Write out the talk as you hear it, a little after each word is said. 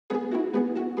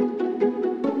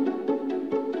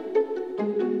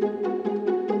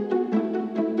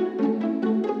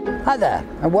Hi there,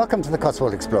 and welcome to the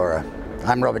Cotswold Explorer.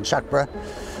 I'm Robin Shuckburgh,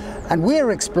 and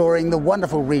we're exploring the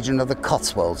wonderful region of the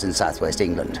Cotswolds in southwest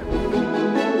England.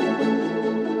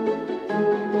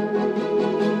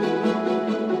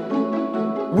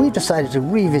 We've decided to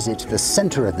revisit the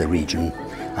centre of the region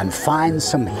and find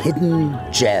some hidden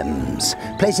gems,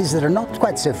 places that are not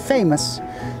quite so famous,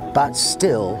 but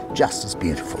still just as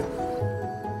beautiful.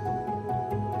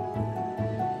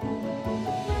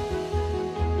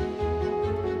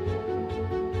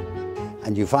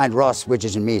 And you find Ross,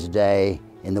 Widget and me today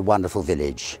in the wonderful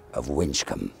village of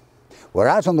Winchcombe. We're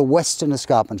out on the western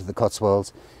escarpment of the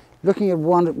Cotswolds, looking at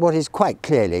what is quite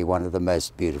clearly one of the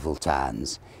most beautiful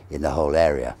towns in the whole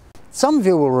area. Some of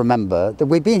you will remember that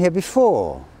we've been here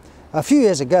before. A few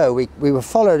years ago we were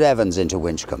followed Evans into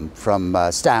Winchcombe from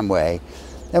Stanway,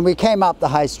 and we came up the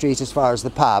high street as far as the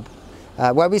pub,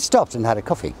 where we stopped and had a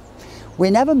coffee. We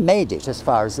never made it as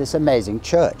far as this amazing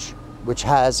church, which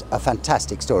has a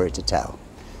fantastic story to tell.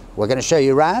 We're going to show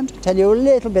you around, tell you a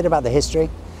little bit about the history,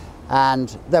 and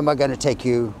then we're going to take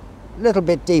you a little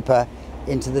bit deeper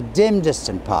into the dim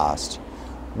distant past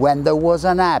when there was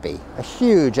an abbey, a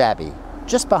huge abbey,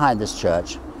 just behind this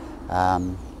church,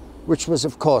 which was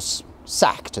of course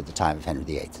sacked at the time of Henry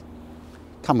VIII.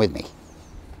 Come with me.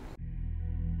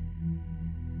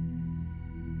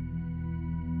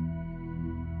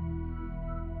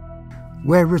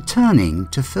 We're returning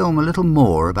to film a little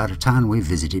more about a town we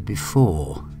visited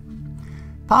before.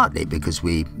 Partly because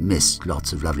we missed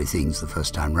lots of lovely things the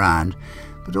first time round,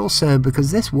 but also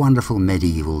because this wonderful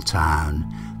medieval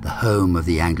town, the home of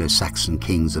the Anglo-Saxon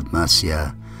kings of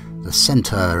Mercia, the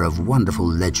centre of wonderful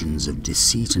legends of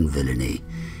deceit and villainy,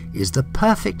 is the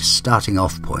perfect starting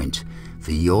off point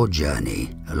for your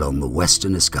journey along the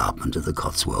western escarpment of the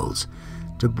Cotswolds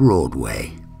to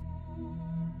Broadway.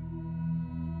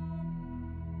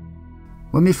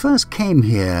 When we first came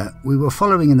here, we were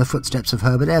following in the footsteps of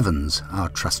Herbert Evans, our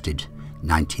trusted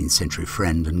 19th century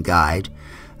friend and guide,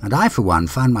 and I for one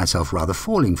found myself rather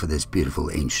falling for this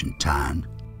beautiful ancient town.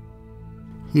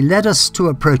 He led us to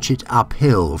approach it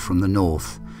uphill from the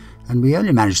north, and we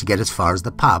only managed to get as far as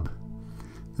the pub.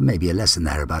 There may be a lesson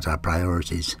there about our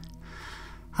priorities.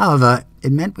 However,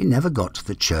 it meant we never got to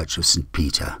the church of St.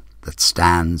 Peter that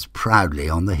stands proudly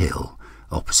on the hill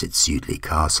opposite Sudeley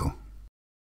Castle.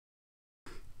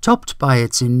 Topped by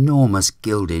its enormous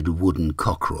gilded wooden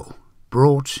cockerel,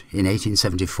 brought in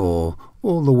 1874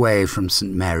 all the way from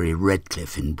St. Mary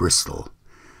Redcliffe in Bristol,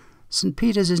 St.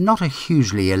 Peter's is not a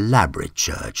hugely elaborate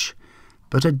church,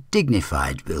 but a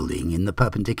dignified building in the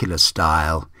Perpendicular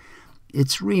style,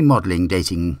 its remodelling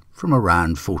dating from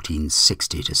around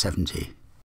 1460 to 70.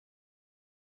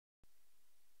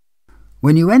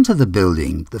 When you enter the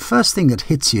building, the first thing that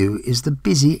hits you is the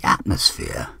busy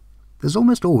atmosphere. There's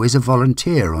almost always a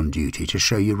volunteer on duty to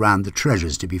show you round the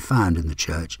treasures to be found in the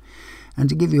church and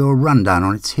to give you a rundown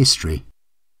on its history.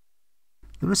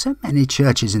 There are so many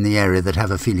churches in the area that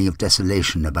have a feeling of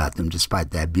desolation about them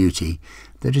despite their beauty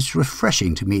that it's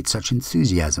refreshing to meet such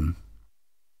enthusiasm.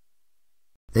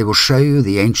 They will show you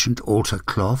the ancient altar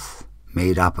cloth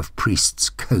made up of priests'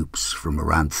 copes from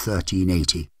around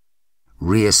 1380,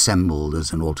 reassembled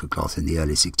as an altar cloth in the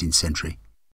early 16th century.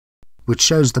 Which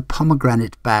shows the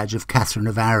pomegranate badge of Catherine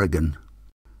of Aragon,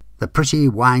 the pretty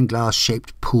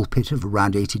wine-glass-shaped pulpit of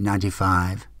around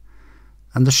 1895,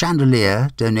 and the chandelier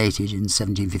donated in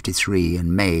 1753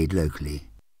 and made locally.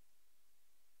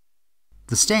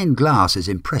 The stained glass is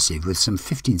impressive with some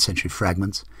 15th century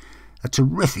fragments, a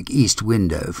terrific east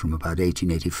window from about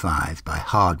 1885 by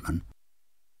Hardman,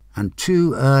 and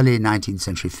two early 19th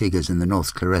century figures in the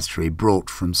north clerestory brought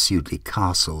from Sudeley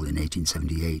Castle in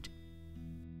 1878.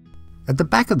 At the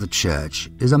back of the church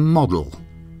is a model,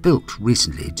 built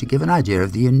recently to give an idea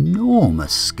of the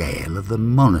enormous scale of the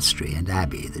monastery and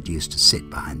abbey that used to sit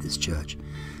behind this church,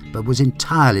 but was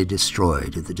entirely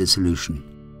destroyed at the dissolution.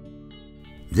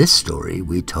 This story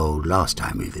we told last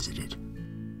time we visited.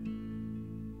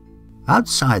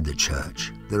 Outside the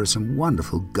church, there are some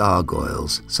wonderful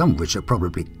gargoyles, some of which are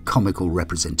probably comical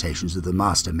representations of the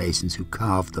master masons who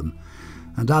carved them,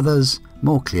 and others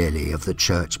more clearly of the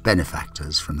church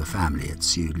benefactors from the family at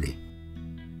Sudeley.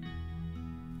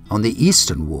 On the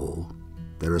eastern wall,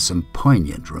 there are some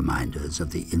poignant reminders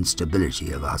of the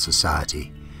instability of our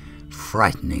society,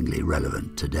 frighteningly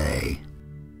relevant today.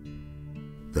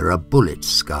 There are bullet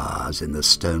scars in the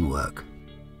stonework,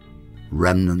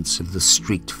 remnants of the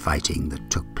street fighting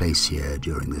that took place here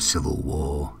during the Civil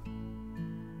War.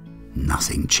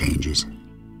 Nothing changes.